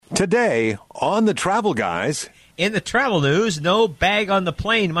Today on the Travel Guys. In the travel news, no bag on the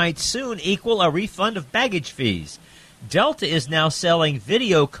plane might soon equal a refund of baggage fees. Delta is now selling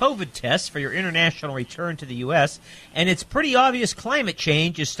video COVID tests for your international return to the U.S., and it's pretty obvious climate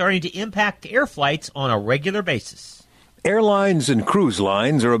change is starting to impact air flights on a regular basis. Airlines and cruise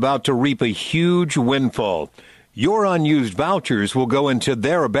lines are about to reap a huge windfall. Your unused vouchers will go into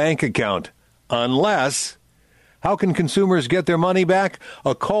their bank account. Unless... How can consumers get their money back?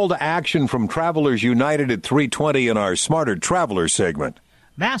 A call to action from Travelers United at 3:20 in our Smarter Traveler segment.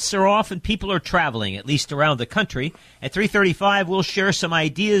 Masks are off and people are traveling, at least around the country. At 3:35, we'll share some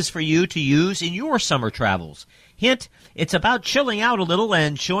ideas for you to use in your summer travels. Hint, it's about chilling out a little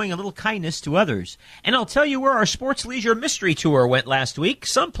and showing a little kindness to others. And I'll tell you where our Sports Leisure Mystery Tour went last week,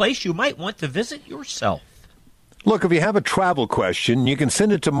 someplace you might want to visit yourself. Look, if you have a travel question, you can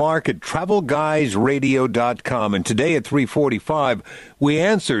send it to Mark at TravelGuysRadio.com. And today at 3:45, we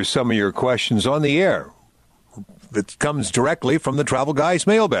answer some of your questions on the air. That comes directly from the Travel Guys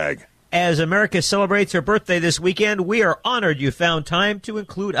mailbag. As America celebrates her birthday this weekend, we are honored you found time to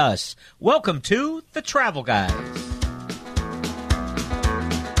include us. Welcome to the Travel Guys.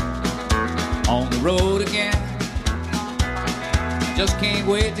 On the road again. Just can't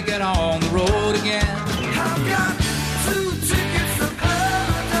wait to get on the road again. I've got 2 tickets to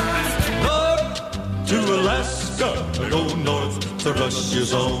paradise. North to Alaska, I go north to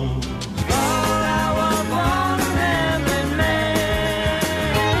Russia's own.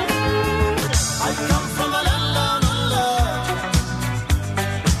 I come from a land of love.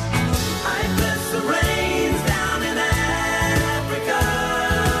 I bless the rains down in Africa.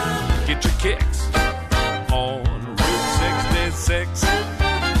 Get your kicks on Route 66.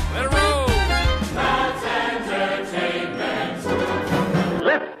 Let it roll. That's entertainment.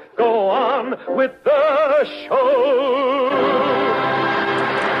 Let's go on with the show.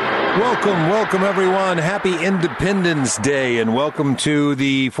 Welcome, everyone. Happy Independence Day, and welcome to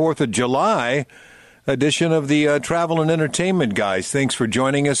the 4th of July edition of the Travel and Entertainment Guys. Thanks for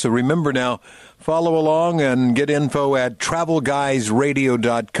joining us. So remember now, follow along and get info at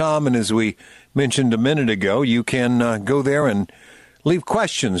TravelGuysRadio.com. And as we mentioned a minute ago, you can go there and leave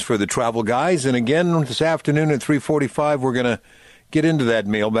questions for the Travel Guys. And again, this afternoon at 3:45, we're going to get into that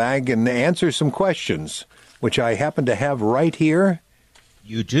mailbag and answer some questions, which I happen to have right here.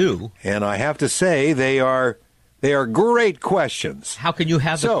 You do? And I have to say, they are great questions. How can you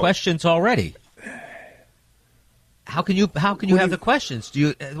have the questions already? How can you have the questions?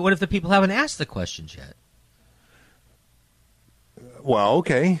 What if the people haven't asked the questions yet? Well,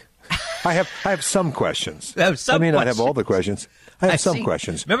 okay. I have some questions. I may not have all the questions. I have some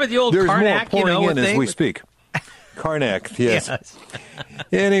questions. Remember the old There's Karnak, more pouring in as we speak. Karnak, yes.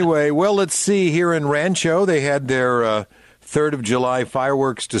 Anyway, well, let's see. Here in Rancho, they had their 3rd of July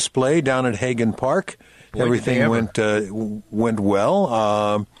fireworks display down at Hagen Park. Boy, everything went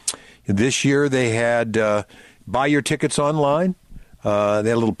well. This year they had buy your tickets online. They had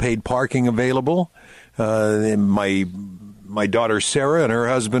a little paid parking available. My daughter Sarah and her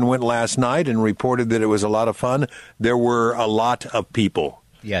husband went last night and reported that it was a lot of fun. There were a lot of people.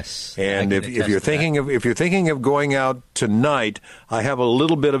 Yes, and if you're thinking of going out tonight, I have a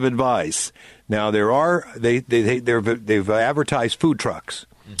little bit of advice. Now they've advertised food trucks,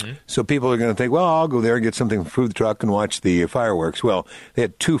 so people are going to think, well, I'll go there and get something from the food truck and watch the fireworks. Well, they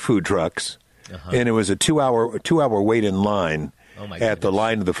had 2 food trucks, and it was a 2-hour wait in line at the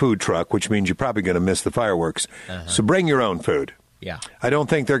line of the food truck, which means you're probably going to miss the fireworks. So bring your own food. Yeah, I don't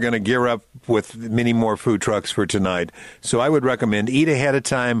think they're going to gear up with many more food trucks for tonight. So I would recommend eat ahead of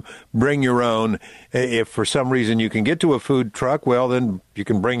time, bring your own. If for some reason you can get to a food truck, well, then you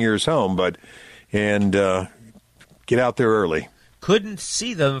can bring yours home. And get out there early. Couldn't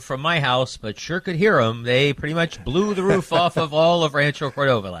see them from my house, but sure could hear them. They pretty much blew the roof off of all of Rancho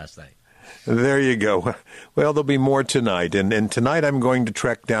Cordova last night. There you go. Well, there'll be more tonight. And tonight I'm going to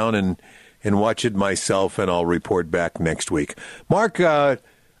trek down and watch it myself, and I'll report back next week. Mark, I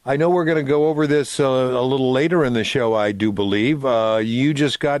know we're going to go over this a little later in the show, I do believe. You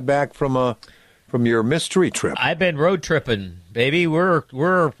just got back from your mystery trip. I've been road tripping, baby. We're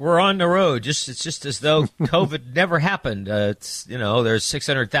on the road. It's just as though COVID never happened. There's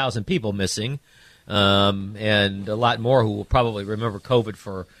 600,000 people missing, and a lot more who will probably remember COVID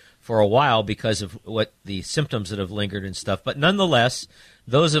for a while because of what the symptoms that have lingered and stuff. But nonetheless,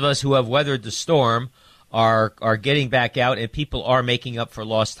 those of us who have weathered the storm are getting back out, and people are making up for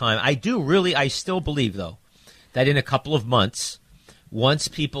lost time. I still believe, though, that in a couple of months, once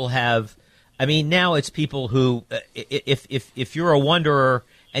people have, now it's people who, if you're a wanderer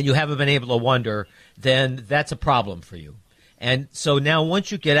and you haven't been able to wander, then that's a problem for you. And so now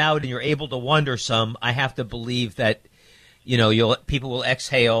once you get out and you're able to wander some, I have to believe that, people will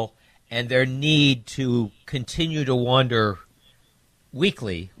exhale, and their need to continue to wander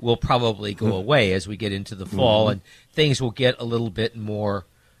weekly will probably go away as we get into the fall, and things will get a little bit more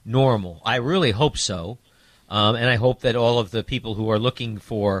normal. I really hope so. And I hope that all of the people who are looking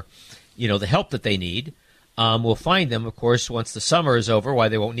for, the help that they need will find them, of course, once the summer is over, why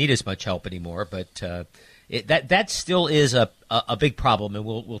they won't need as much help anymore. But that still is a big problem, and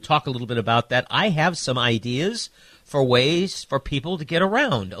we'll talk a little bit about that. I have some ideas for ways for people to get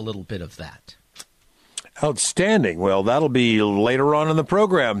around a little bit of that. Outstanding. Well, that'll be later on in the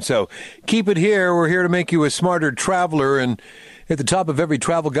program, so keep it here. We're here to make you a smarter traveler, and at the top of every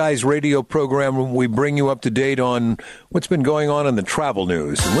Travel Guys radio program, we bring you up to date on what's been going on in the travel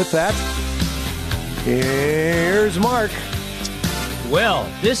news. And with that, here's Mark. Well,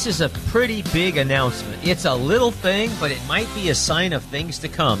 this is a pretty big announcement. It's a little thing, but it might be a sign of things to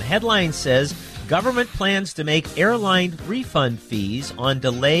come. Headline says, government plans to make airline refund fees on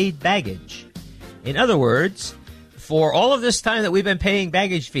delayed baggage. In other words, for all of this time that we've been paying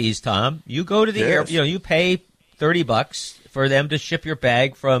baggage fees, Tom, you go to the air, you pay $30 for them to ship your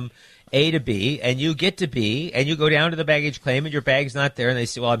bag from A to B, and you get to B, and you go down to the baggage claim, and your bag's not there, and they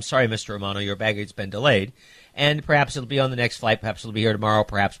say, well, I'm sorry, Mr. Romano, your baggage's been delayed, and perhaps it'll be on the next flight, perhaps it'll be here tomorrow,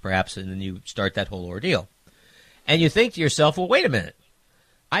 perhaps, and then you start that whole ordeal. And you think to yourself, well, wait a minute.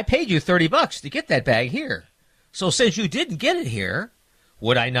 I paid you $30 to get that bag here. So since you didn't get it here,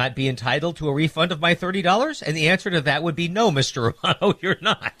 would I not be entitled to a refund of my $30? And the answer to that would be no, Mr. Romano, you're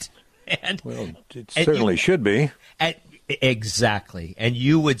not. It certainly should be. Exactly. And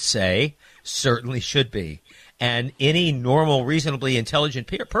you would say, certainly should be. And any normal, reasonably intelligent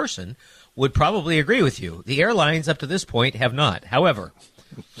person would probably agree with you. The airlines up to this point have not. However,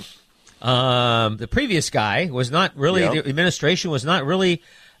 the previous guy was not really, the administration was not really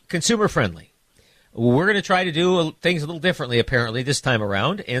consumer friendly. We're going to try to do things a little differently, apparently, this time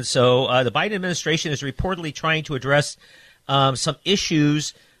around. And so the Biden administration is reportedly trying to address some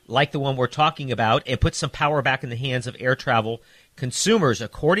issues like the one we're talking about and put some power back in the hands of air travel consumers.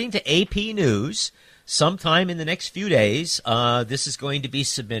 According to AP News, sometime in the next few days, this is going to be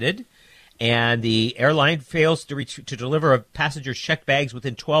submitted. And the airline fails to deliver passengers' checked bags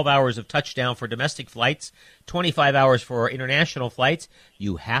within 12 hours of touchdown for domestic flights, 25 hours for international flights.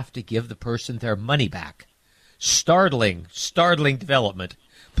 You have to give the person their money back. Startling development.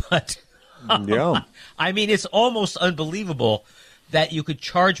 But, I mean, it's almost unbelievable that you could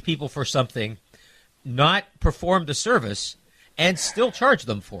charge people for something, not perform the service, and still charge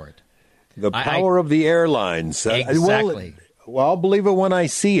them for it. The power of the airlines. Exactly. Well, I'll believe it when I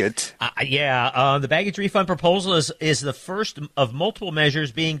see it. The baggage refund proposal is the first of multiple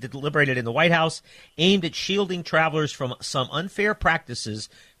measures being deliberated in the White House aimed at shielding travelers from some unfair practices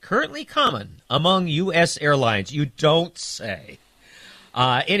currently common among U.S. airlines. You don't say.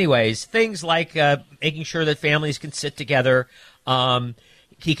 Anyways, things like making sure that families can sit together.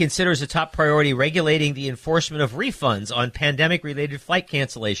 He considers a top priority regulating the enforcement of refunds on pandemic-related flight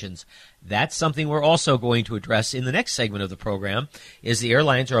cancellations. That's something we're also going to address in the next segment of the program, is the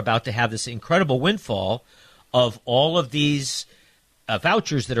airlines are about to have this incredible windfall of all of these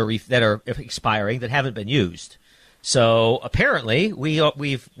vouchers that are expiring that haven't been used. So apparently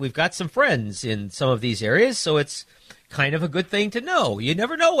we've got some friends in some of these areas, so it's kind of a good thing to know. You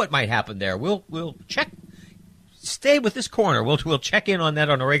never know what might happen there. We'll check. Stay with this corner. We'll check in on that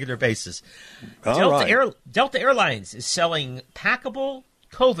on a regular basis. Delta Airlines is selling packable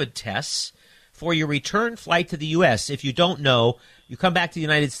COVID tests for your return flight to the U.S. If you don't know, you come back to the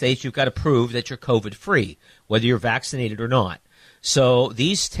United States, you've got to prove that you're COVID-free, whether you're vaccinated or not. So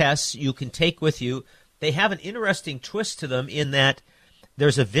these tests you can take with you. They have an interesting twist to them in that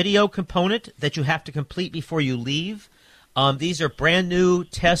there's a video component that you have to complete before you leave. These are brand new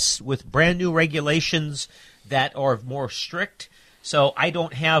tests with brand new regulations that are more strict. So I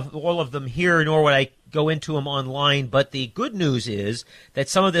don't have all of them here, nor would I go into them online. But the good news is that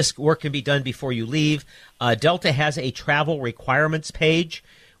some of this work can be done before you leave. Delta has a travel requirements page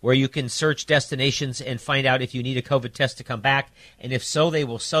where you can search destinations and find out if you need a COVID test to come back. And if so, they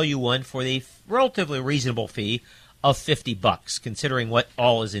will sell you one for the relatively reasonable fee of $50, considering what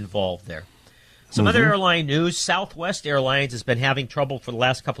all is involved there. Some other airline news. Southwest Airlines has been having trouble for the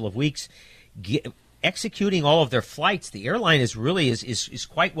last couple of weeks executing all of their flights. The airline is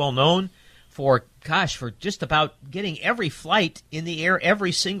quite well known for just about getting every flight in the air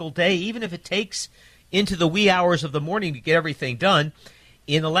every single day, even if it takes into the wee hours of the morning to get everything done.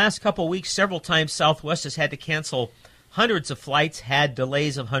 In the last couple of weeks, several times Southwest has had to cancel hundreds of flights, had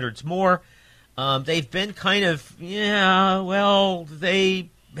delays of hundreds more. they've been kind of, they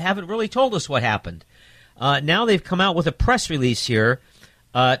haven't really told us what happened. Now they've come out with a press release here,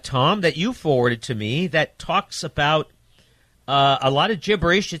 Tom, that you forwarded to me that talks about a lot of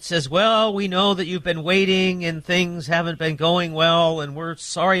gibberish. It says, well, we know that you've been waiting and things haven't been going well, and we're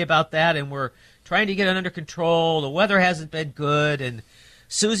sorry about that, and we're trying to get it under control. The weather hasn't been good, and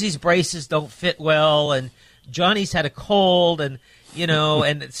Susie's braces don't fit well, and Johnny's had a cold, and,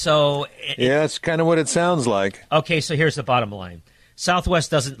 and so... Yeah, it's kind of what it sounds like. Okay, so here's the bottom line. Southwest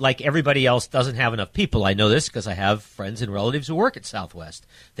doesn't, like everybody else, doesn't have enough people. I know this because I have friends and relatives who work at Southwest.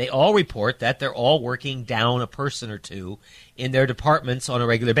 They all report that they're all working down a person or two in their departments on a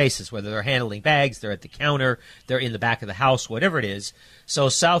regular basis, whether they're handling bags, they're at the counter, they're in the back of the house, whatever it is. So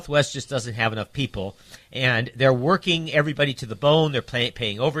Southwest just doesn't have enough people, and they're working everybody to the bone. They're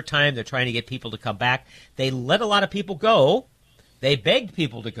paying overtime. They're trying to get people to come back. They let a lot of people go. They begged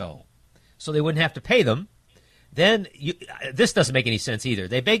people to go so they wouldn't have to pay them. Then, this doesn't make any sense either.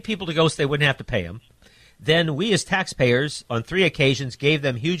 They begged people to go so they wouldn't have to pay them. Then we as taxpayers, on 3 occasions, gave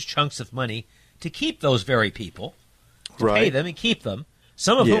them huge chunks of money to keep those very people, to pay them and keep them,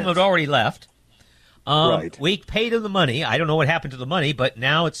 some of whom had already left. We paid them the money. I don't know what happened to the money, but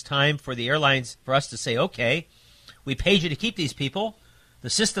now it's time for the airlines, for us to say, okay, we paid you to keep these people. The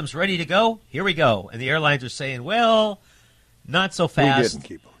system's ready to go. Here we go. And the airlines are saying, well, not so fast. We didn't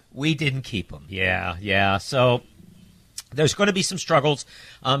keep them. We didn't keep them. Yeah. So there's going to be some struggles.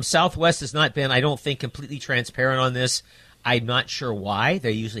 Southwest has not been, I don't think, completely transparent on this. I'm not sure why.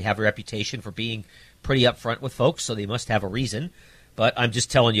 They usually have a reputation for being pretty upfront with folks, so they must have a reason. But I'm just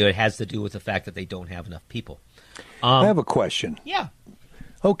telling you, it has to do with the fact that they don't have enough people. I have a question. Yeah.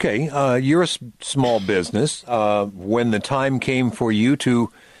 Okay, you're a small business. When the time came for you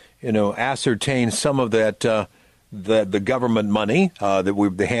to, ascertain some of that the government money that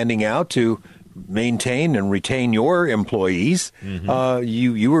we've been handing out to maintain and retain your employees,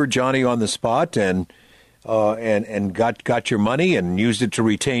 you were Johnny on the spot and got your money and used it to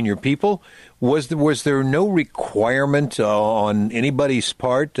retain your people. Was there no requirement on anybody's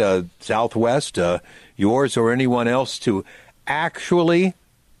part, Southwest, yours or anyone else, to actually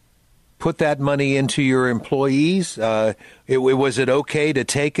put that money into your employees? Was it okay to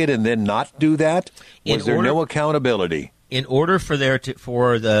take it and then not do that? Was there no accountability? In order for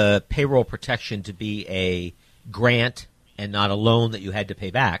the payroll protection to be a grant and not a loan that you had to pay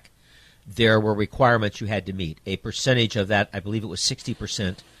back, there were requirements you had to meet. A percentage of that, I believe it was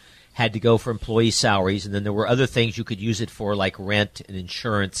 60%, had to go for employee salaries, and then there were other things you could use it for, like rent and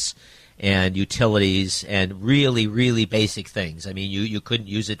insurance and utilities and really, really basic things. I mean, you couldn't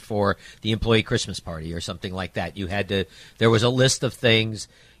use it for the employee Christmas party or something like that. There was a list of things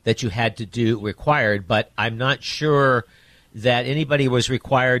that you had to do required, but I'm not sure that anybody was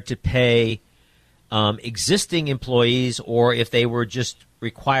required to pay existing employees or if they were just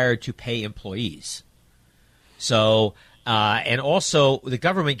required to pay employees. So, and also the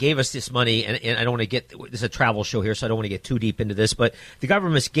government gave us this money, and I don't want to get, this is a travel show here, so I don't want to get too deep into this, but the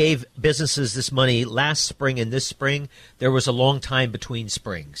government gave businesses this money last spring and this spring. There was a long time between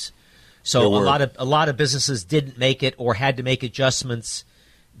springs. So a lot of businesses didn't make it or had to make adjustments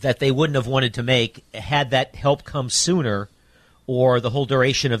that they wouldn't have wanted to make had that help come sooner, or the whole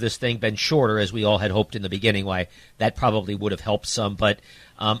duration of this thing been shorter, as we all had hoped in the beginning. Why, that probably would have helped some. But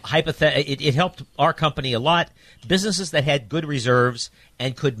it helped our company a lot. Businesses that had good reserves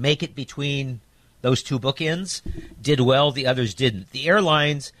and could make it between those two bookends did well. The others didn't. The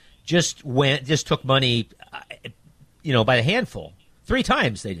airlines just took money, by the handful. 3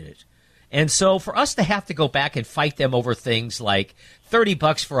 times they did it. And so for us to have to go back and fight them over things like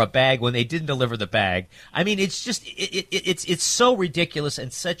 $30 for a bag when they didn't deliver the bag, I mean, it's just it's so ridiculous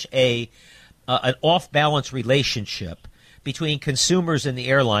and such an off-balance relationship between consumers and the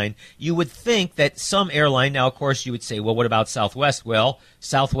airline. You would think that some airline, now of course you would say, well, what about Southwest? Well,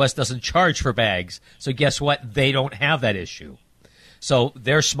 Southwest doesn't charge for bags, so guess what? They don't have that issue. So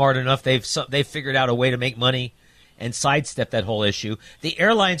they're smart enough. They've figured out a way to make money and sidestep that whole issue. The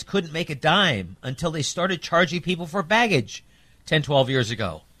airlines couldn't make a dime until they started charging people for baggage 10, 12 years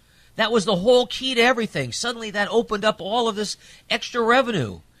ago. That was the whole key to everything. Suddenly that opened up all of this extra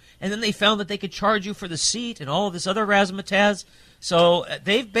revenue. And then they found that they could charge you for the seat and all of this other razzmatazz. So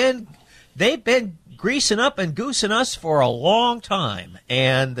they've been greasing up and goosing us for a long time.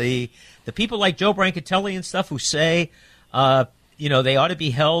 And the people like Joe Brancatelli and stuff who say, they ought to be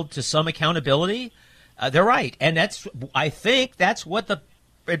held to some accountability, they're right. And I think that's what the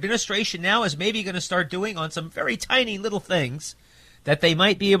administration now is maybe going to start doing on some very tiny little things that they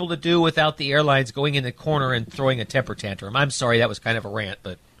might be able to do without the airlines going in the corner and throwing a temper tantrum. I'm sorry, that was kind of a rant,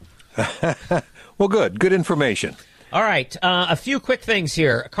 but Well, good information. All right, a few quick things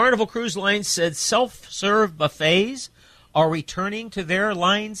here. Carnival Cruise Lines said self-serve buffets are returning to their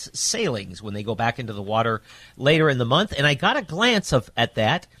line's sailings when they go back into the water later in the month. And I got a glance at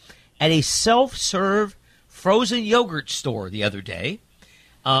that at a self-serve frozen yogurt store the other day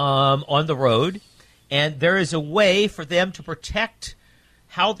on the road. And there is a way for them to protect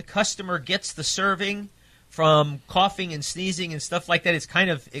how the customer gets the serving from coughing and sneezing and stuff like that. It's kind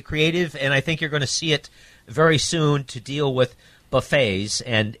of creative, and I think you're going to see it very soon to deal with buffets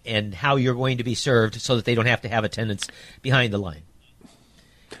and how you're going to be served so that they don't have to have attendants behind the line.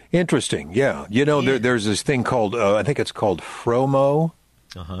 Interesting, yeah. There's this thing called, I think it's called Fromo.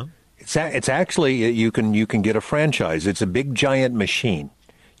 Uh-huh. It's actually, you can get a franchise. It's a big, giant machine.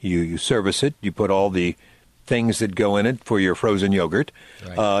 You service it. You put all the things that go in it for your frozen yogurt.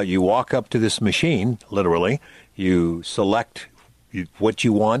 Right. You walk up to this machine, literally. You select what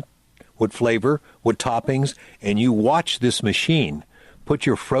you want, what flavor, what toppings, and you watch this machine put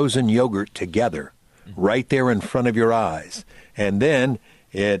your frozen yogurt together right there in front of your eyes. And then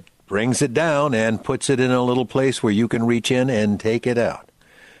it brings it down and puts it in a little place where you can reach in and take it out.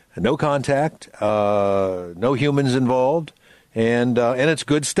 No contact, no humans involved, and it's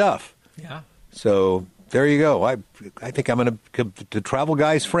good stuff. Yeah. So there you go. I think I'm going to give the Travel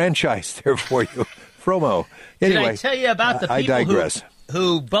Guys franchise there for you, Fromo. Anyway, did I tell you about the people I digress.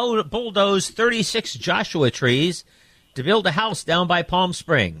 who bulldozed 36 Joshua trees to build a house down by Palm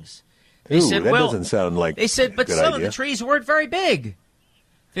Springs? They said, that doesn't sound like they said, but a good some idea. of the trees weren't very big.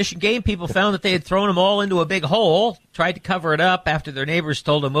 Fish and Game people found that they had thrown them all into a big hole, tried to cover it up after their neighbors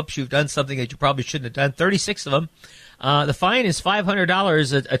told them, "Oops, you've done something that you probably shouldn't have done." 36 of them. The fine is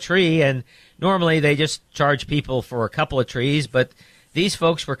 $500 a tree, and normally they just charge people for a couple of trees, but these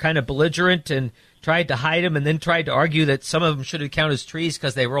folks were kind of belligerent and tried to hide them and then tried to argue that some of them shouldn't count as trees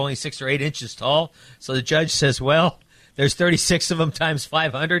because they were only 6 or 8 inches tall. So the judge says, well, there's 36 of them times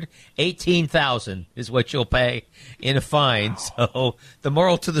 500, $18,000 is what you'll pay in a fine. So the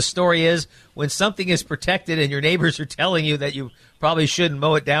moral to the story is when something is protected and your neighbors are telling you that you probably shouldn't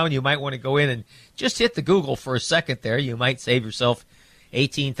mow it down, you might want to go in and just hit the Google for a second there. You might save yourself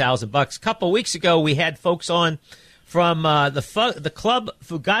 $18,000. A couple of weeks ago, we had folks on from the Club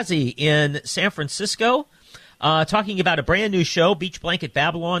Fugazi in San Francisco, talking about a brand new show. Beach Blanket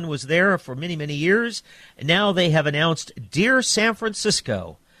Babylon was there for many, many years. And now they have announced Dear San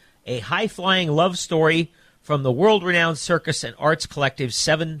Francisco, a high-flying love story from the world-renowned circus and arts collective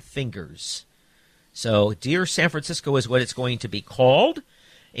Seven Fingers. So Dear San Francisco is what it's going to be called.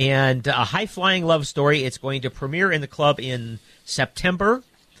 And a high-flying love story. It's going to premiere in the club in September.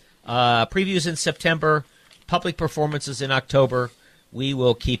 Previews in September. Public performances in October. We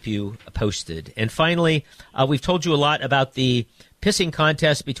will keep you posted. And finally, we've told you a lot about the pissing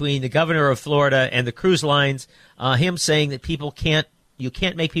contest between the governor of Florida and the cruise lines. Him saying that you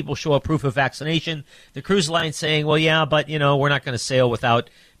can't make people show a proof of vaccination. The cruise line saying, well, yeah, but we're not going to sail without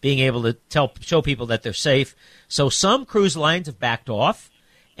being able to show people that they're safe. So some cruise lines have backed off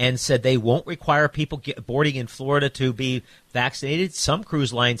and said they won't require people boarding in Florida to be vaccinated. Some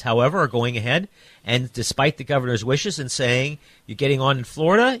cruise lines, however, are going ahead and despite the governor's wishes and saying you're getting on in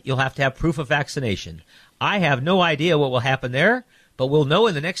Florida, you'll have to have proof of vaccination. I have no idea what will happen there, but we'll know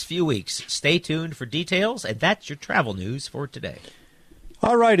in the next few weeks. Stay tuned for details, and that's your travel news for today.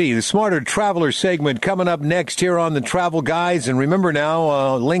 All righty, the Smarter Traveler segment coming up next here on the Travel Guys. And remember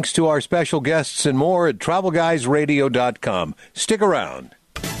now, links to our special guests and more at TravelGuysRadio.com. Stick around.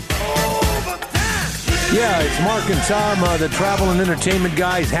 Yeah, it's Mark and Tom, the travel and entertainment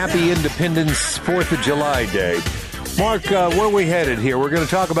guys. Happy Independence 4th of July Day. Mark, where are we headed here? We're going to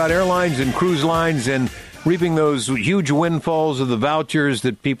talk about airlines and cruise lines and reaping those huge windfalls of the vouchers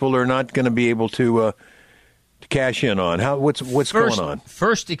that people are not going to be able to cash in on. What's going on?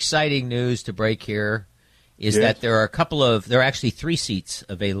 First exciting news to break here is that there are actually 3 seats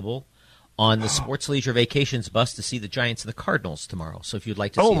available on the Sports Leisure Vacations bus to see the Giants and the Cardinals tomorrow. So if you'd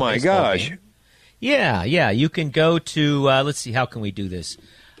like to see a baseball game, Yeah, you can go to, let's see, how can we do this?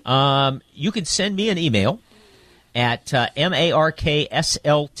 You can send me an email at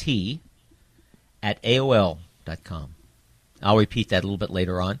markslt@aol.com. I'll repeat that a little bit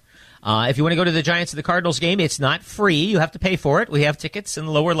later on. If you want to go to the Giants and the Cardinals game, it's not free. You have to pay for it. We have tickets in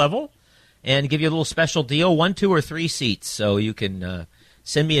the lower level and give you a little special deal, 1, 2, or 3 seats. So you can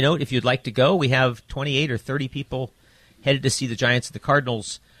send me a note if you'd like to go. We have 28 or 30 people headed to see the Giants and the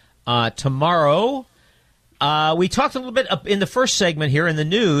Cardinals tomorrow. We talked a little bit in the first segment here in the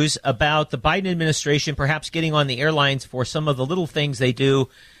news about the Biden administration perhaps getting on the airlines for some of the little things they do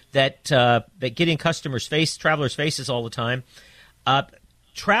that get in travelers' faces all the time.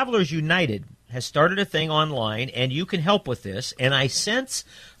 Travelers United has started a thing online, and you can help with this. And I sense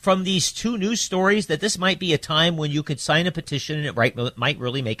from these two news stories that this might be a time when you could sign a petition and it might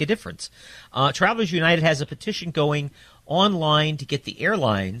really make a difference. Travelers United has a petition going online to get the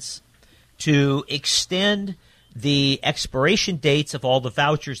airlines to extend the expiration dates of all the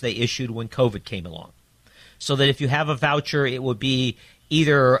vouchers they issued when COVID came along. So that if you have a voucher, it would be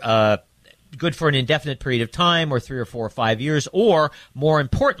either good for an indefinite period of time or 3 or 4 or 5 years, or more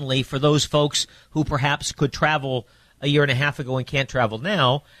importantly, for those folks who perhaps could travel a year and a half ago and can't travel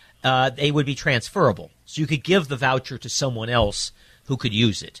now, they would be transferable. So you could give the voucher to someone else who could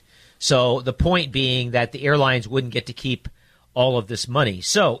use it. So the point being that the airlines wouldn't get to keep all of this money.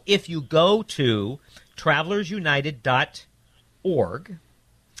 So if you go to travelersunited.org,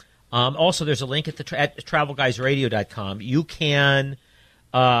 also there's a link at travelguysradio.com. You can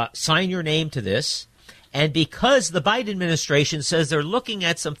sign your name to this, and because the Biden administration says they're looking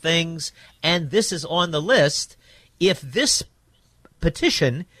at some things and this is on the list, if this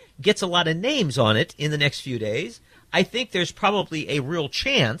petition gets a lot of names on it in the next few days, I think there's probably a real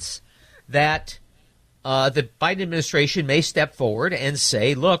chance that the Biden administration may step forward and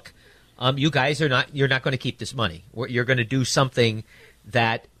say, look, you guys you're not going to keep this money. You're going to do something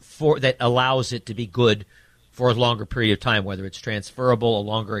that allows it to be good for a longer period of time, whether it's transferable, a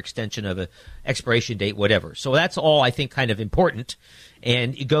longer extension of an expiration date, whatever. So that's all I think kind of important.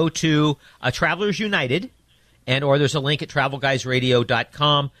 And you go to Travelers United, or there's a link at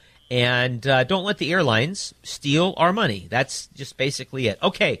travelguysradio.com. And don't let the airlines steal our money. That's just basically it.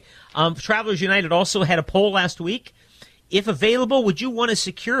 Okay, Travelers United also had a poll last week. If available, would you want a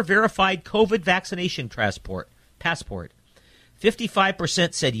secure, verified COVID vaccination passport?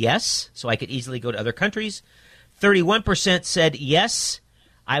 55% said yes, so I could easily go to other countries. 31% said yes.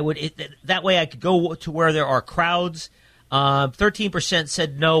 That way I could go to where there are crowds. 13%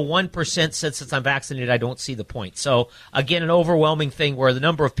 said no. 1% said since I'm vaccinated, I don't see the point. So, again, an overwhelming thing where the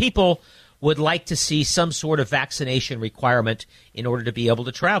number of people would like to see some sort of vaccination requirement in order to be able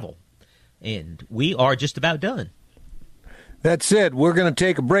to travel. And we are just about done. That's it. We're going to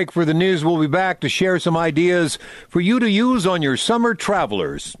take a break for the news. We'll be back to share some ideas for you to use on your summer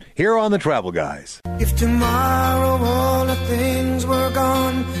travelers here on the Travel Guys. If tomorrow all the things were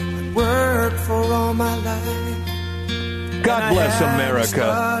gone, I'd work for all my life. God bless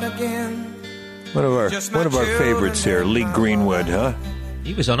America. One of our favorites here, Lee Greenwood, huh?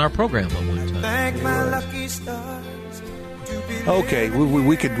 He was on our program at one time. Thank my lucky stars. Okay,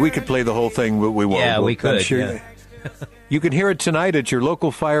 we could play the whole thing, but we won't. Yeah, we could. Sure. Yeah. You can hear it tonight at your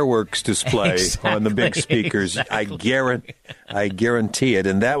local fireworks display on the big speakers. Exactly. I guarantee it.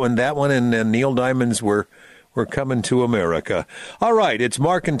 And that one, and Neil Diamond's were coming to America. All right, it's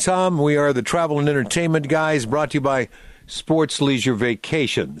Mark and Tom. We are the Travel and Entertainment Guys, brought to you by Sports Leisure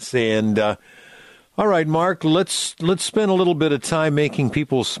Vacations. And all right, Mark, let's spend a little bit of time making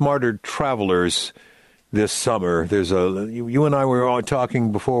people smarter travelers this summer. There's you and I were all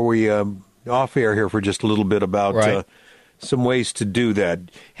talking before we off air here for just a little bit about some ways to do that.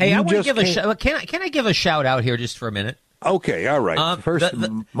 Hey, I want to give can I give a shout out here just for a minute? Okay, all right. First,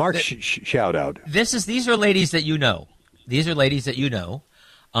 Mark, shout out. These are ladies that you know. These are ladies that you know.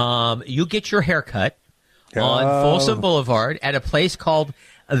 You get your haircut on Folsom Boulevard at a place called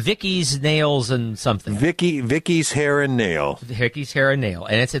Vicky's Nails and something. Vicky's Hair and Nail. Vicky's Hair and Nail,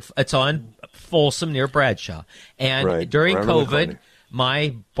 and it's on Folsom near Bradshaw. And during COVID,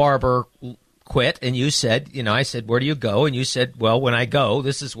 my barber quit, and you said, I said, where do you go? And you said, well, when I go,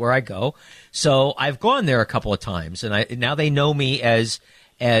 this is where I go. So I've gone there a couple of times, and now they know me as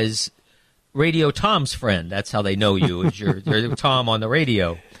Radio Tom's friend. That's how they know you, is you're Tom on the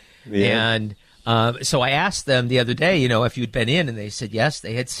radio. Yeah. And so I asked them the other day, if you'd been in, and they said yes,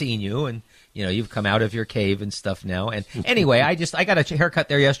 they had seen you, and you've come out of your cave and stuff now. And anyway, I got a haircut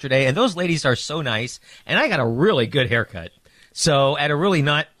there yesterday, and those ladies are so nice, and I got a really good haircut. So at a really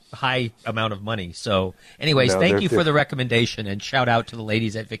not high amount of money. So anyways, thank you for the recommendation, and shout out to the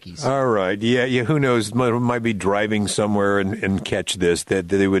ladies at Vicky's. All right. Yeah, who knows, might be driving somewhere and catch this, that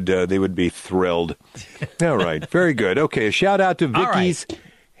they would be thrilled. All right. Very good. Okay, a shout out to Vicky's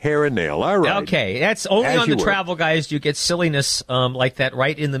Hair and Nail. All right. Okay, that's only on the Travel Guys. You get silliness like that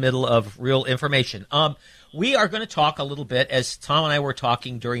right in the middle of real information. We are going to talk a little bit, as Tom and I were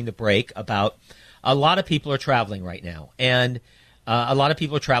talking during the break, about a lot of people are traveling right now, and a lot of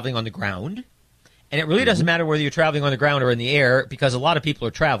people are traveling on the ground. And it really doesn't matter whether you're traveling on the ground or in the air, because a lot of people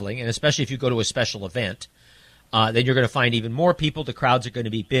are traveling, and especially if you go to a special event, then you're going to find even more people. The crowds are going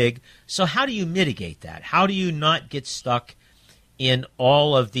to be big. So how do you mitigate that? How do you not get stuck in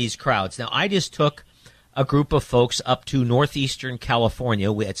all of these crowds? Now, I just took a group of folks up to northeastern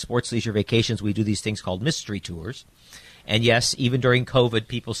California. At Sports Leisure Vacations, we do these things called mystery tours. And yes, even during COVID,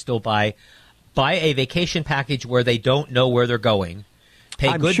 people still buy a vacation package where they don't know where they're going. Pay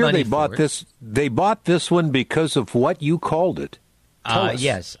I'm good sure money they bought for this. They bought this one because of what you called it. Tell us.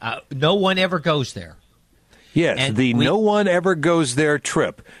 Yes, no one ever goes there. Yes, And No One Ever Goes There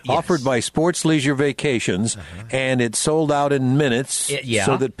trip, Yes. offered by Sports Leisure Vacations, and it sold out in minutes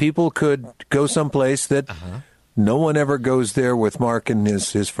so that people could go someplace that no one ever goes there with Mark and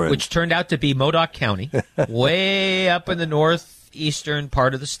his friends. Which turned out to be Modoc County, way up in the northeastern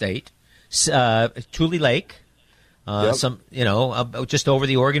part of the state, Tule Lake, just over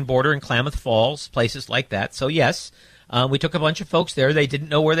the Oregon border in Klamath Falls, places like that. So yes, we took a bunch of folks there. They didn't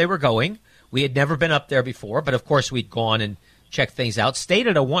know where they were going. We had never been up there before, but of course we'd gone and checked things out. Stayed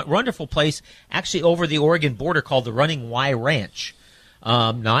at a wonderful place, actually over the Oregon border, called the Running Y Ranch.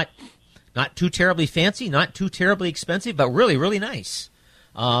 Not too terribly fancy, not too terribly expensive, but really, really nice.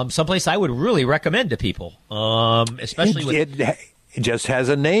 Someplace I would really recommend to people, especially with... It just has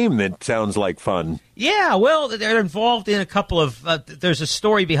a name that sounds like fun. Yeah, well, they're involved in a couple of... there's a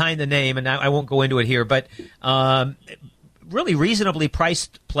story behind the name, and I won't go into it here, but... really reasonably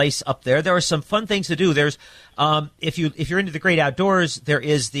priced place up there. There are some fun things to do. There's, if you're into the great outdoors, there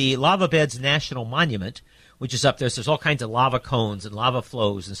is the Lava Beds National Monument, which is up there. So there's all kinds of lava cones and lava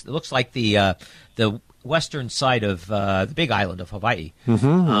flows. And it looks like the western side of the big island of Hawaii,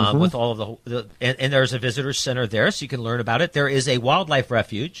 with all of the and there's a visitor center there, so you can learn about it. There is a wildlife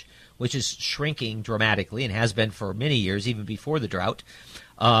refuge, which is shrinking dramatically and has been for many years, even before the drought,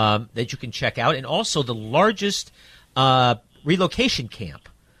 that you can check out, and also the largest relocation camp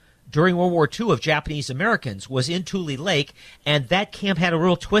during World War II of Japanese Americans was in Tule Lake, and that camp had a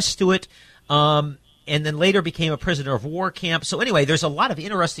real twist to it, and then later became a prisoner of war camp. So anyway, there's a lot of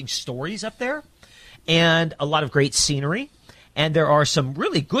interesting stories up there, and a lot of great scenery, and there are some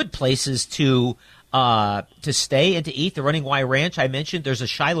really good places to stay and to eat. The Running Y Ranch, I mentioned. There's a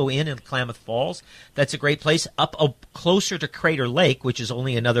Shiloh Inn in Klamath Falls. That's a great place. Up closer to Crater Lake, which is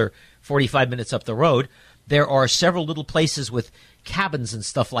only another 45 minutes up the road, there are several little places with cabins and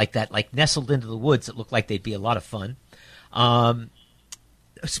stuff like that, like nestled into the woods, that look like they'd be a lot of fun.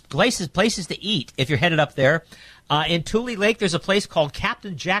 Places to eat if you're headed up there. In Tule Lake, there's a place called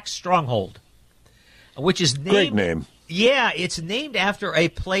Captain Jack's Stronghold, which is named... Great name. Yeah, it's named after a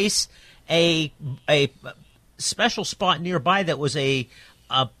place, a special spot nearby that was a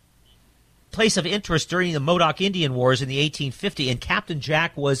place of interest during the Modoc Indian Wars in the 1850, and Captain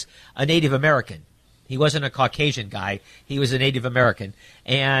Jack was a Native American. He wasn't a Caucasian guy. He was a Native American.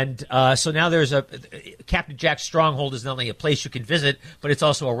 And so now there's Captain Jack's Stronghold is not only a place you can visit, but it's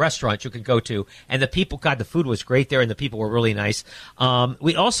also a restaurant you can go to. And the people, God, the food was great there, and the people were really nice.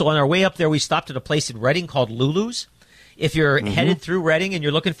 We also, on our way up there, we stopped at a place in Redding called Lulu's. If you're headed through Redding and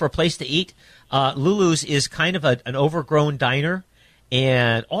you're looking for a place to eat, Lulu's is kind of an overgrown diner,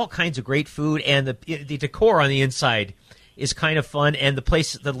 and all kinds of great food, and the decor on the inside is kind of fun, and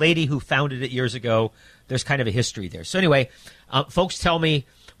the lady who founded it years ago, there's kind of a history there. So anyway, folks tell me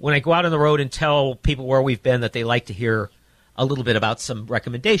when I go out on the road and tell people where we've been that they like to hear a little bit about some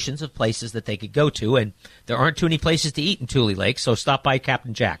recommendations of places that they could go to, and there aren't too many places to eat in Tule Lake, so stop by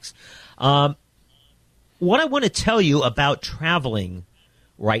Captain Jack's. What I want to tell you about traveling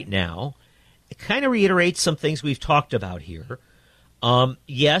right now, it kind of reiterates some things we've talked about here.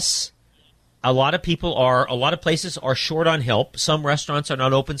 Yes, a lot of places are short on help. Some restaurants are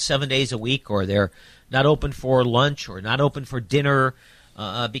not open 7 days a week, or they're not open for lunch, or not open for dinner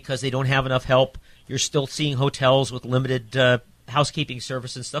because they don't have enough help. You're still seeing hotels with limited housekeeping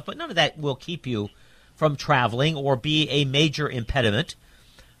service and stuff, but none of that will keep you from traveling or be a major impediment.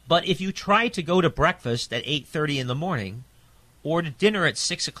 But if you try to go to breakfast at 8:30 in the morning or to dinner at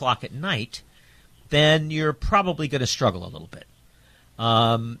 6 o'clock at night, then you're probably going to struggle a little bit.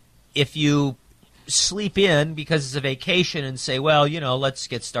 If you sleep in because it's a vacation and say, well, let's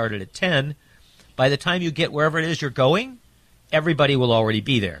get started at 10, by the time you get wherever it is you're going, everybody will already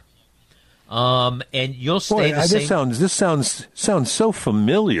be there. And you'll stay the same. This sounds so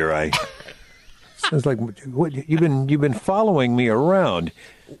familiar. Sounds like you've been following me around.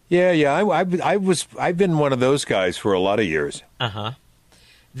 Yeah. I've been one of those guys for a lot of years.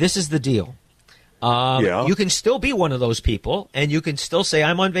 This is the deal. You can still be one of those people, and you can still say,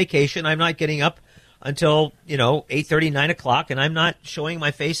 I'm on vacation, I'm not getting up until 8:30, 9 o'clock, and I'm not showing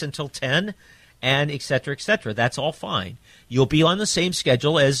my face until 10, and et cetera, et cetera. That's all fine. You'll be on the same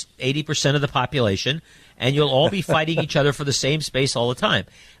schedule as 80% of the population, and you'll all be fighting each other for the same space all the time.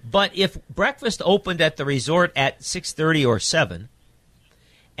 But if breakfast opened at the resort at 6:30 or 7,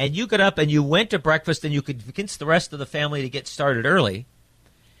 and you got up and you went to breakfast and you could convince the rest of the family to get started early,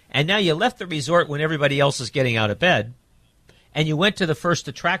 and now you left the resort when everybody else is getting out of bed, and you went to the first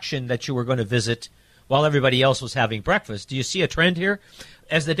attraction that you were going to visit while everybody else was having breakfast. Do you see a trend here?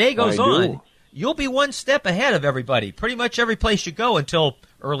 As the day goes on, you'll be one step ahead of everybody, pretty much every place you go until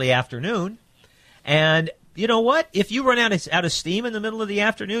early afternoon. And you know what? If you run out of steam in the middle of the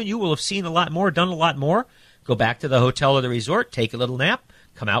afternoon, you will have seen a lot more, done a lot more. Go back to the hotel or the resort, take a little nap,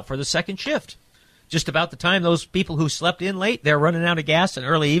 come out for the second shift. Just about the time those people who slept in late, they're running out of gas in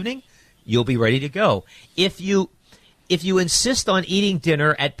early evening, you'll be ready to go. If you insist on eating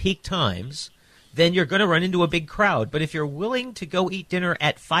dinner at peak times, then you're going to run into a big crowd. But if you're willing to go eat dinner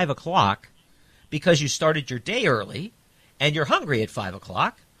at 5 o'clock because you started your day early and you're hungry at 5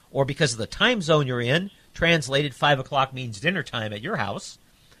 o'clock, or because of the time zone you're in, translated 5 o'clock means dinner time at your house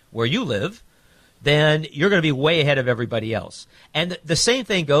where you live, then you're going to be way ahead of everybody else. And the same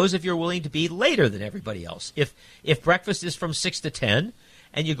thing goes if you're willing to be later than everybody else. If breakfast is from 6 to 10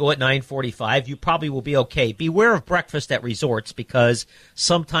 and you go at 9:45, you probably will be okay. Beware of breakfast at resorts because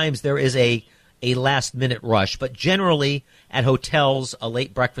sometimes there is a last-minute rush. But generally, at hotels, a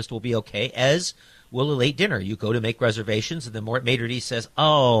late breakfast will be okay, as will a late dinner. You go to make reservations, and the maitre d' says,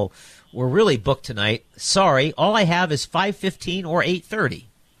 "Oh, we're really booked tonight. Sorry, all I have is 5:15 or 8:30.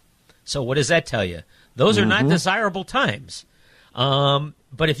 So what does that tell you? Those are not desirable times.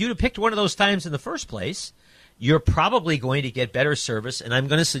 But if you'd have picked one of those times in the first place, you're probably going to get better service. And I'm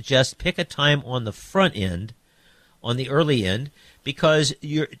going to suggest pick a time on the front end, on the early end, because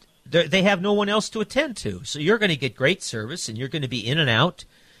they have no one else to attend to. So you're going to get great service, and you're going to be in and out,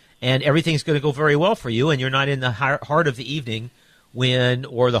 and everything's going to go very well for you, and you're not in the heart of the evening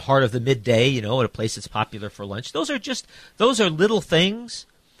or the heart of the midday, at a place that's popular for lunch. Those are little things,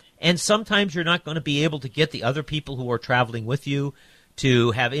 and sometimes you're not going to be able to get the other people who are traveling with you to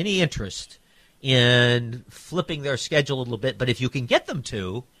have any interest in flipping their schedule a little bit. But if you can get them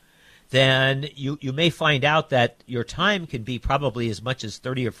to, then you may find out that your time can be probably as much as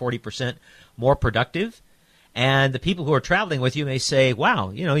 30 or 40% more productive. And the people who are traveling with you may say,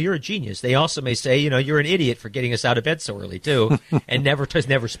 wow, you're a genius. They also may say, you're an idiot for getting us out of bed so early, too, and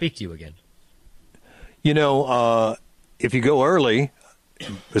never speak to you again. If you go early,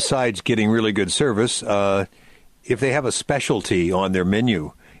 besides getting really good service, if they have a specialty on their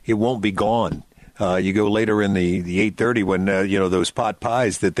menu, it won't be gone. You go later in the 8:30 when, those pot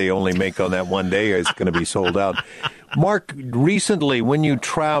pies that they only make on that one day is going to be sold out. Mark, recently when you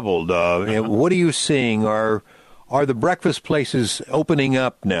traveled, what are you seeing? Are the breakfast places opening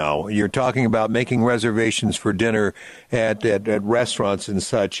up now? You're talking about making reservations for dinner at restaurants and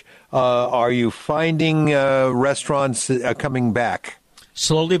such. Are you finding restaurants coming back?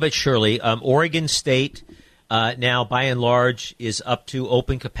 Slowly but surely. Oregon State now, by and large, is up to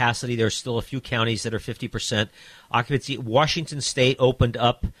open capacity. There's still a few counties that are 50% occupancy. Washington State opened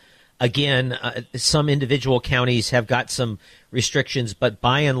up. Again, some individual counties have got some restrictions, but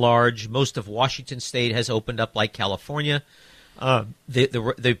by and large, most of Washington State has opened up like California.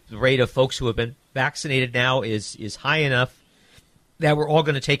 The rate of folks who have been vaccinated now is high enough that we're all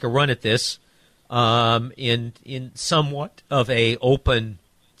going to take a run at this in somewhat of a open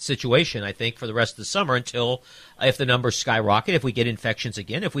situation, I think, for the rest of the summer until if the numbers skyrocket, if we get infections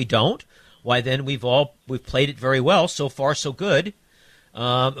again. If we don't, why then we've played it very well. So far, so good.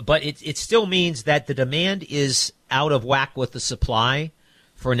 But it still means that the demand is out of whack with the supply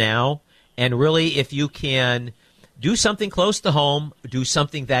for now. And really, if you can do something close to home, do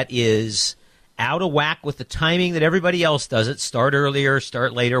something that is out of whack with the timing that everybody else does it, start earlier,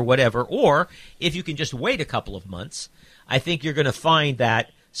 start later, whatever, or if you can just wait a couple of months, I think you're going to find that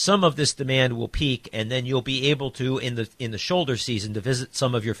some of this demand will peak, and then you'll be able to, in the shoulder season, to visit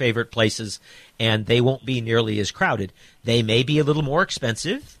some of your favorite places, and they won't be nearly as crowded. They may be a little more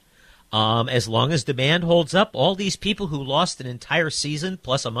expensive. As long as demand holds up, all these people who lost an entire season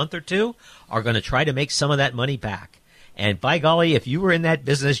plus a month or two are going to try to make some of that money back. And by golly, if you were in that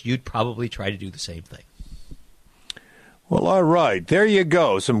business, you'd probably try to do the same thing. Well, all right. There you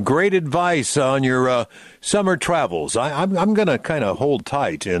go. Some great advice on your summer travels. I'm going to kind of hold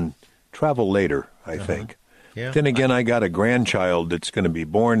tight and travel later, I think. Yeah. Then again, I got a grandchild that's going to be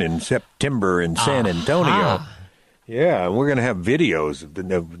born in September in San Antonio. Yeah, and we're going to have videos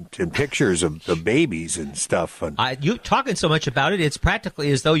and pictures of the babies and stuff. And you talking so much about it, it's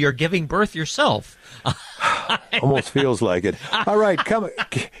practically as though you're giving birth yourself. Almost feels like it. All right,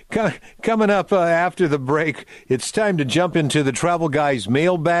 coming up after the break, it's time to jump into the Travel Guys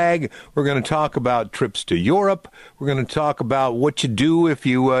mailbag. We're going to talk about trips to Europe. We're going to talk about what you do if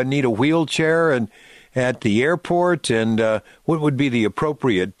you need a wheelchair, and at the airport and what would be the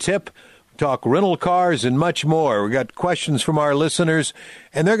appropriate tip. Talk rental cars and much more. We got questions from our listeners,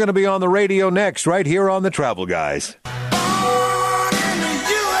 and they're going to be on the radio next, right here on the Travel Guys.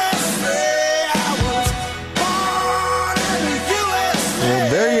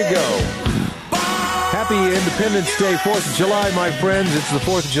 Well, there you go. Happy Independence Day, 4th of July, my friends. It's the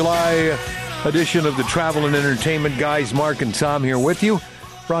 4th of July edition of the Travel and Entertainment Guys. Mark and Tom here with you.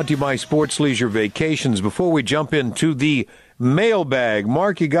 Brought to you by Sports Leisure Vacations. Before we jump into the mailbag,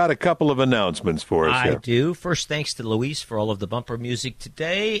 Mark, you got a couple of announcements for us here. I do. First, thanks to Luis for all of the bumper music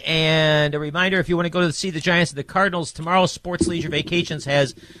today. And a reminder, if you want to go to see the Giants and the Cardinals tomorrow, Sports Leisure Vacations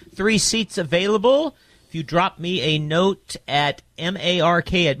has 3 seats available. If you drop me a note at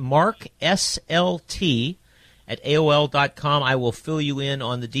markslt@AOL.com, I will fill you in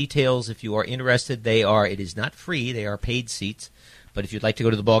on the details if you are interested. It is not free. They are paid seats. But if you'd like to go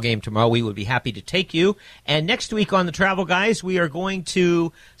to the ball game tomorrow, we would be happy to take you. And next week on the Travel Guys, we are going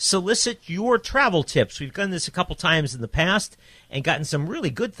to solicit your travel tips. We've done this a couple times in the past and gotten some really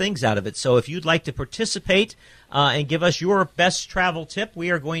good things out of it. So if you'd like to participate and give us your best travel tip,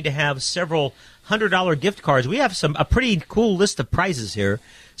 we are going to have several $100 gift cards. We have a pretty cool list of prizes here.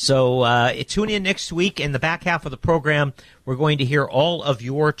 So tune in next week. In the back half of the program, we're going to hear all of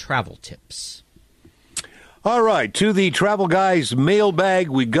your travel tips. All right, to the Travel Guys mailbag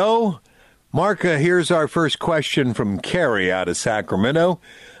we go. Mark, here's our first question from Carrie out of Sacramento.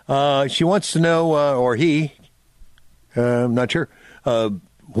 She wants to know, or he, I'm not sure,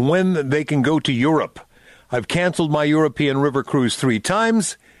 when they can go to Europe. I've canceled my European river cruise 3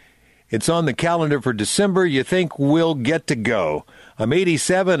 times. It's on the calendar for December. You think we'll get to go? I'm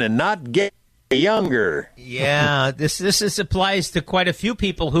 87 and not getting younger. Yeah, this applies to quite a few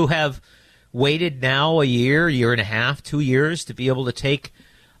people who have waited now a year and a half, 2 years to be able to take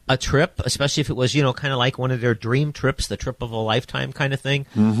a trip, especially if it was, kind of like one of their dream trips, the trip of a lifetime kind of thing.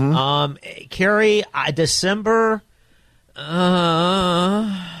 Mm-hmm. Carrie, December,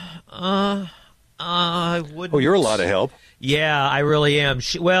 I wouldn't. Oh, you're a lot of help. Yeah, I really am.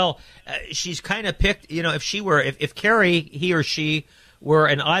 She's kind of picked, if Carrie, he or she, were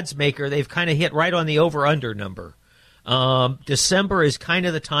an odds maker, they've kind of hit right on the over-under number. December is kind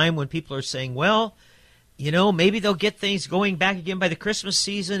of the time when people are saying, well, maybe they'll get things going back again by the Christmas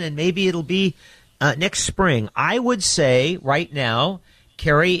season, and maybe it'll be next spring. I would say right now,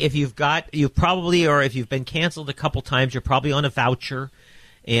 Carrie, if you've been canceled a couple times, you're probably on a voucher,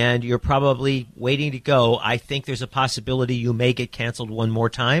 and you're probably waiting to go. I think there's a possibility you may get canceled one more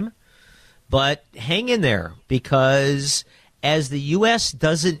time. But hang in there, because as the U.S.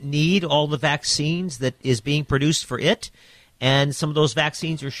 doesn't need all the vaccines that is being produced for it, and some of those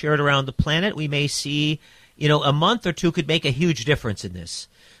vaccines are shared around the planet, we may see, a month or two could make a huge difference in this.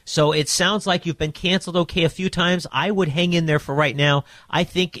 So it sounds like you've been canceled a few times. I would hang in there for right now. I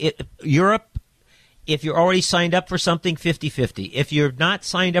think Europe, if you're already signed up for something, 50-50. If you're not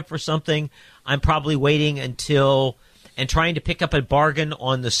signed up for something, I'm probably waiting until and trying to pick up a bargain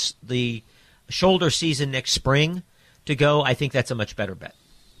on the shoulder season next spring to go. I think that's a much better bet.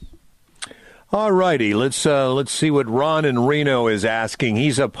 All righty, let's see what Ron in Reno is asking.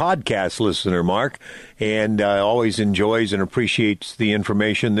 He's a podcast listener, Mark, and always enjoys and appreciates the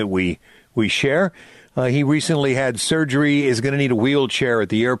information that we share. He recently had surgery, is going to need a wheelchair at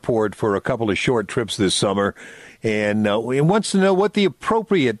the airport for a couple of short trips this summer, and he wants to know what the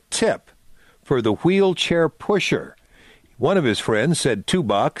appropriate tip for the wheelchair pusher. One of his friends said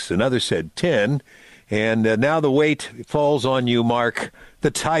 $2, another said 10, and now the weight falls on you, Mark,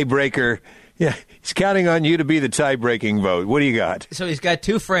 the tiebreaker. Yeah, he's counting on you to be the tie-breaking vote. What do you got? So he's got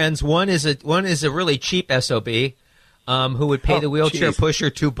 2 friends. One is a really cheap SOB who would pay the wheelchair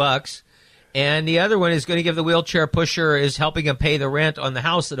pusher $2, and the other one is going to give the wheelchair pusher is helping him pay the rent on the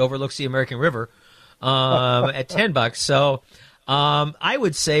house that overlooks the American River at $10. So I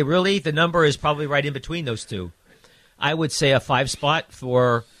would say really the number is probably right in between those two. I would say a 5 spot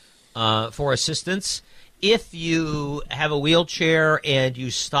for assistance. If you have a wheelchair and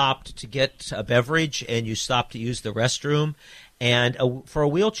you stopped to get a beverage and you stopped to use the restroom, and for a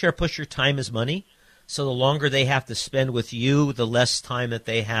wheelchair pusher, time is money. So the longer they have to spend with you, the less time that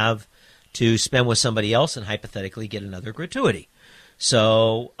they have to spend with somebody else and hypothetically get another gratuity.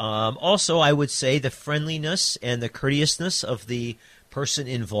 So also I would say the friendliness and the courteousness of the person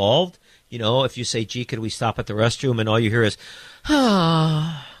involved. If you say, gee, could we stop at the restroom? And all you hear is,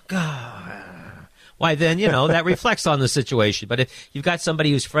 oh, God. Why, then, that reflects on the situation. But if you've got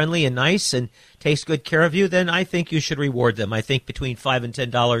somebody who's friendly and nice and takes good care of you, then I think you should reward them. I think between $5 and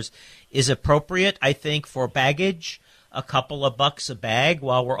 $10 is appropriate. I think for baggage, a couple of bucks a bag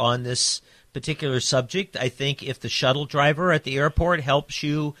while we're on this particular subject. I think if the shuttle driver at the airport helps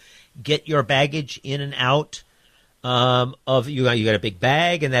you get your baggage in and out of you got a big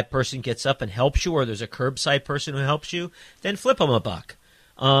bag and that person gets up and helps you, or there's a curbside person who helps you, then flip them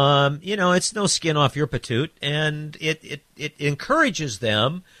 $1. It's no skin off your patoot, and it encourages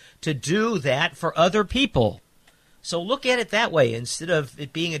them to do that for other people. So look at it that way. Instead of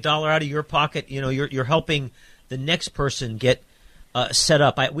it being $1 out of your pocket, you're helping the next person get set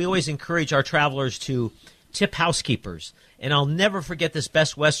up. We always encourage our travelers to tip housekeepers. And I'll never forget this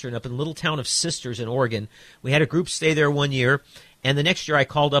Best Western up in the little town of Sisters in Oregon. We had a group stay there one year, and the next year I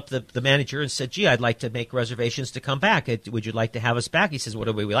called up the manager and said, gee, I'd like to make reservations to come back. Would you like to have us back? He says, what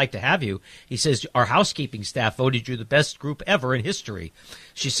would we like to have you? He says, our housekeeping staff voted you the best group ever in history.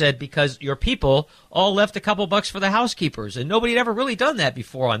 She said, because your people all left a couple bucks for the housekeepers, and nobody had ever really done that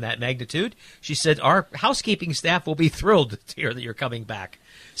before on that magnitude. She said, our housekeeping staff will be thrilled to hear that you're coming back.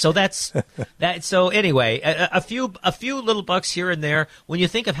 So that's that. So anyway, a few little bucks here and there. When you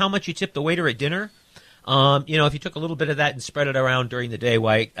think of how much you tip the waiter at dinner, if you took a little bit of that and spread it around during the day,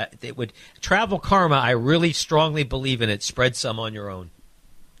 it would travel karma. I really strongly believe in it. Spread some on your own.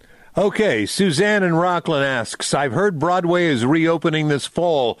 Okay, Suzanne in Rockland asks, I've heard Broadway is reopening this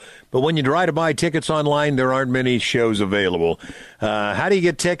fall, but when you try to buy tickets online, there aren't many shows available. How do you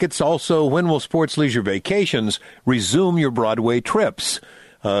get tickets? Also, when will Sports Leisure Vacations resume your Broadway trips?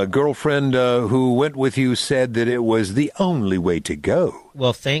 A girlfriend who went with you said that it was the only way to go.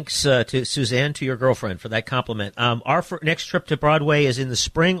 Well, thanks to Suzanne, to your girlfriend, for that compliment. Our next trip to Broadway is in the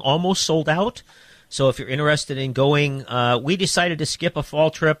spring, almost sold out. So if you're interested in going, we decided to skip a fall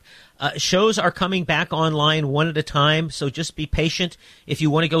trip. Shows are coming back online one at a time, so just be patient. If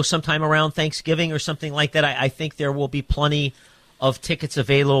you want to go sometime around Thanksgiving or something like that, I think there will be plenty of tickets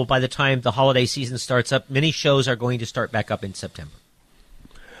available by the time the holiday season starts up. Many shows are going to start back up in September.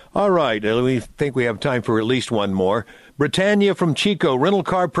 All right, we think we have time for at least one more. Britannia from Chico, rental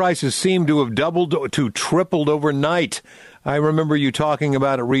car prices seem to have doubled to tripled overnight. I remember you talking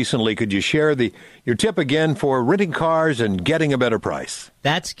about it recently. Could you share your tip again for renting cars and getting a better price?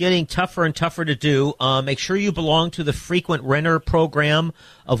 That's getting tougher and tougher to do. Make sure you belong to the frequent renter program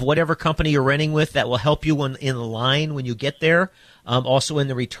of whatever company you're renting with. That will help you in the line when you get there, also in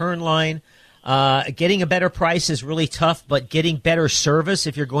the return line. Getting a better price is really tough, but getting better service,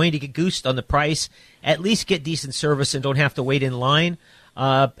 if you're going to get goosed on the price, at least get decent service and don't have to wait in line.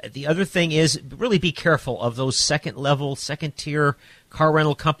 The other thing is really be careful of those second-tier car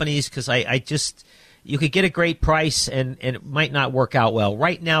rental companies, because you could get a great price and it might not work out well.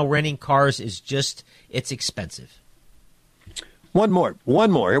 Right now, renting cars it's expensive. One more.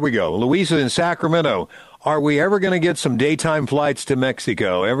 Here we go. Louisa in Sacramento. Are we ever going to get some daytime flights to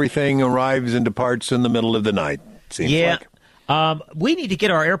Mexico? Everything arrives and departs in the middle of the night, seems like. We need to get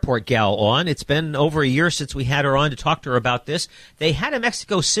our airport gal on. It's been over a year since we had her on to talk to her about this. They had a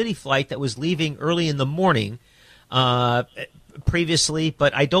Mexico City flight that was leaving early in the morning previously,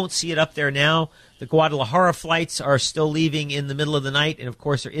 but I don't see it up there now. The Guadalajara flights are still leaving in the middle of the night, and of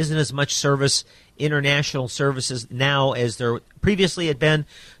course there isn't as much service, international services now, as there previously had been.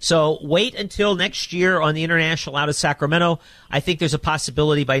 So wait until next year on the international out of Sacramento. I think there's a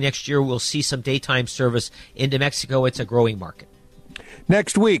possibility by next year we'll see some daytime service into Mexico. It's a growing market.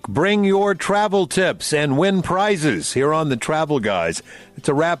 Next week, bring your travel tips and win prizes here on the Travel Guys. It's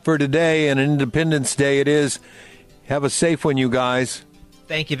a wrap for today, and Independence Day it is. Have a safe one, you guys.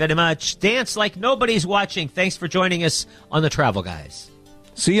 Thank you very much. Dance like nobody's watching. Thanks for joining us on the Travel Guys.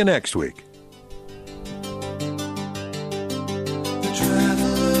 See you next week.